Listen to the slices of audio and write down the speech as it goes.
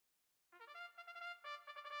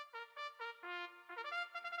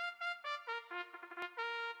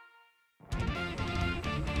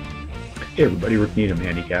Hey everybody, Rick Needham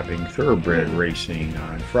handicapping thoroughbred racing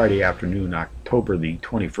on Friday afternoon, October the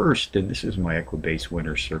 21st, and this is my Equibase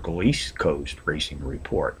Winter Circle East Coast Racing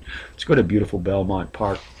Report. Let's go to beautiful Belmont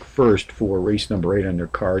Park first for race number 8 on their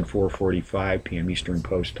card, 4:45 p.m. Eastern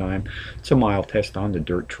Post Time. It's a mile test on the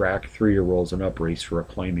dirt track, 3-year-olds and up race for a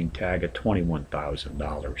claiming tag at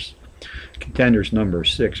 $21,000. Contenders number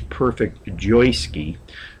 6, Perfect Joyski,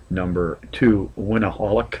 number 2,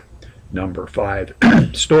 Winaholic, number 5,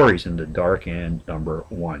 Stories in the Dark, and number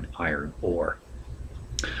 1, Iron Ore.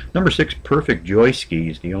 Number 6, Perfect Joyski,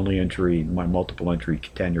 is the only entry in my multiple entry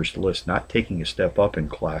contenders list not taking a step up in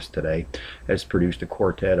class today, has produced a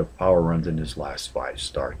quartet of power runs in his last 5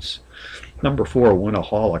 starts. Number 4,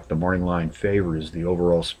 Winaholic, the morning line favorite, is the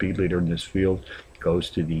overall speed leader in this field.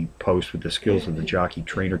 Goes to the post with the skills of the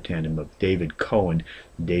jockey-trainer tandem of David Cohen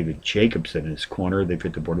and David Jacobson in his corner. They've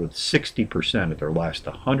hit the board with 60% of their last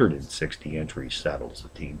 160 entries saddled as a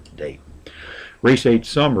team to date. Race 8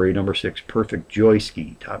 summary, number 6, Perfect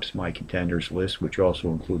Joyski, tops my contenders list, which also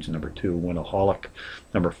includes number 2, Winaholic,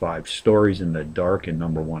 number 5, Stories in the Dark, and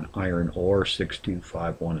number 1, Iron Ore,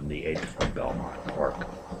 6-2-5-1 in the 8th from Belmont Park.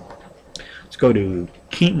 Let's go to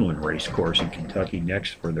Keeneland Racecourse in Kentucky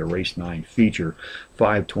next for their Race 9 feature,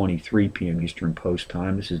 5:23 p.m. Eastern Post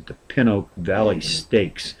Time. This is the Pinoak Valley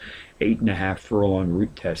Stakes, 8.5 furlong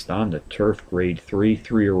route test on the turf, grade 3,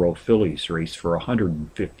 3-year-old fillies race for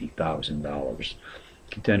 $150,000.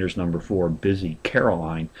 Contenders number 4, Busy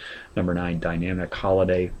Caroline, number 9, Dynamic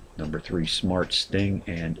Holiday, number 3, Smart Sting,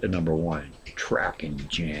 and number 1, Track and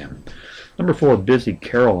Jam. Number 4, Busy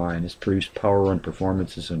Caroline, has produced power run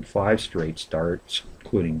performances in 5 straight starts,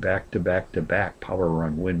 including back-to-back-to-back power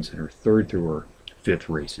run wins in her 3rd through her 5th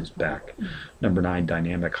races back. Number 9,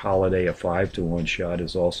 Dynamic Holiday, a 5-to-1 shot,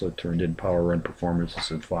 has also turned in power run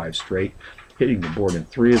performances in 5 straight, hitting the board in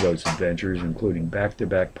 3 of those adventures, including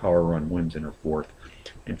back-to-back power run wins in her 4th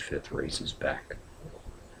and 5th races back.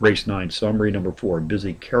 Race 9 summary, number 4,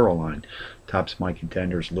 Busy Caroline, tops my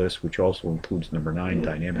contenders list, which also includes number 9,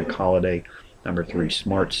 Dynamic Holiday, number 3,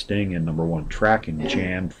 Smart Sting, and number 1, Track and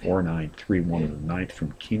Jam, 4-9-3-1 in the 9th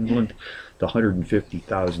from Keeneland, the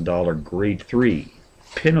 $150,000 grade 3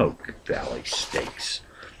 Pinoak Valley Stakes.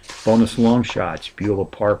 Bonus long shots, Beulah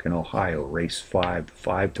Park in Ohio, race 5,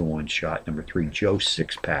 5-to-1 shot, number 3, Joe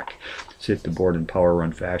Six-Pack, has hit the board in power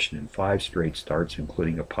run fashion in 5 straight starts,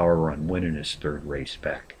 including a power run win in his 3rd race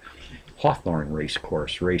back. Hawthorne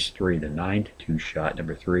Racecourse, race 3, the 9-to-2 shot,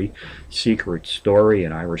 number 3, Secret Story,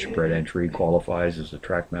 an Irish bred entry, qualifies as a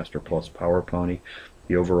Trackmaster Plus power pony,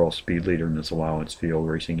 the overall speed leader in this allowance field,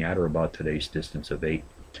 racing at or about today's distance of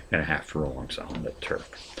 8.5 furlongs on the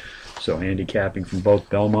turf. So handicapping from both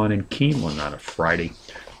Belmont and Keeneland on a Friday.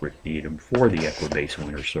 Rick Needham for the Equibase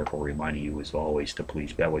Winter Circle, reminding you as always to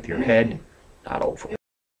please bet with your head, not over.